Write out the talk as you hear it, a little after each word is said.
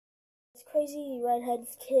Crazy redhead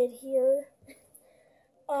kid here.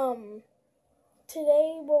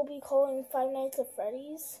 Today we'll be calling Five Nights at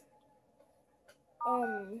Freddy's.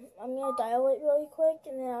 I'm gonna dial it really quick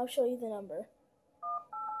and then I'll show you the number.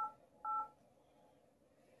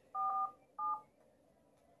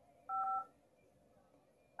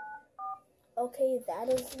 Okay, that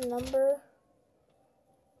is the number.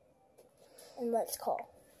 And let's call.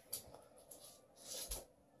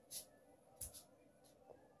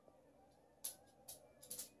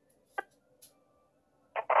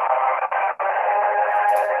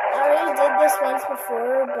 Did this once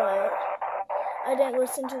before, but I didn't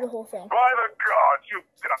listen to the whole thing. By the gods, you've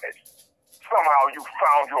done it. Somehow you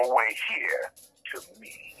found your way here to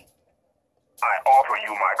me. I offer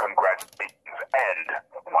you my congratulations and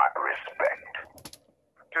my respect.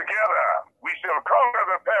 Together, we shall conquer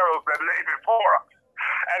the perils that lay before us,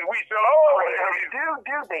 and we shall always...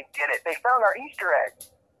 Dude, they did it. They found our Easter egg.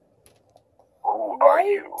 Who are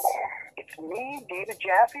you? It's me, David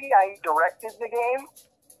Jaffe. I directed the game.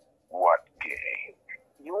 What game?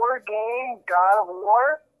 Your game, God of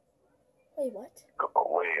War? Wait, what? Go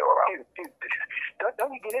away or I'll... Dude,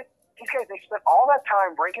 don't you get it? These guys, they spent all that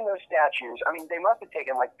time breaking those statues. I mean, they must have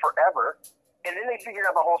taken, like, forever. And then they figured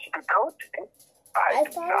out the whole secret code thing. I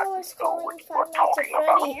thought I was calling Five Nights at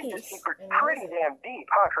Freddy's. The secret pretty damn deep,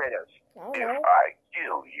 huh, Kratos? If I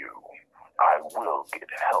kill you, I will get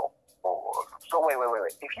help. So wait.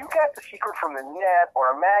 If you got the secret from the net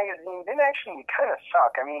or a magazine, then actually you kind of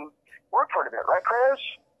suck. I mean, work for it a bit, right, Kratos?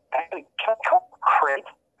 Hey, Kratos.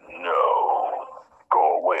 No.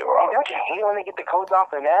 Go away, or I'll... Don't you hate when they get the codes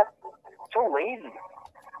off the net? So lazy.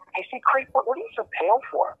 Hey, see, Kratos, what are you so pale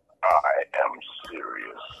for? I am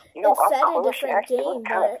serious. You know, it's set I'm a different game,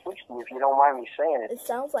 kind of tasty, if you don't mind me saying it. It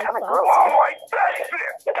sounds like Foxy. Oh my, that's it!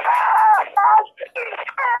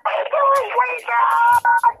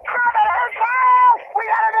 We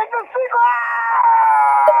gotta make the secret!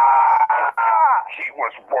 He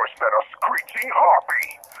was worse than a screeching harpy.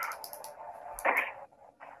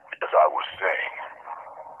 As I was saying,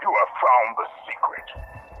 you have found the secret.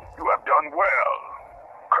 You have done well.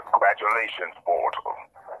 Congratulations, mortal.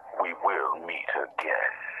 We will meet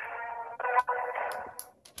again.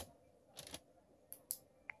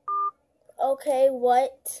 Okay,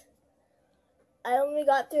 what? I only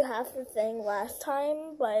got through half the thing last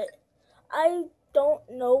time, but I don't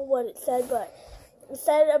know what it said, but it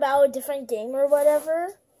said about a different game or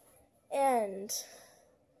whatever, and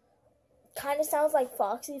kind of sounds like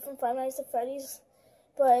Foxy from Five Nights at Freddy's,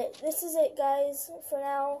 but this is it, guys, for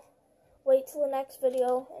now. Wait till the next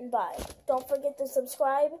video, and bye. Don't forget to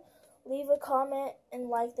subscribe, leave a comment, and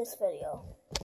like this video.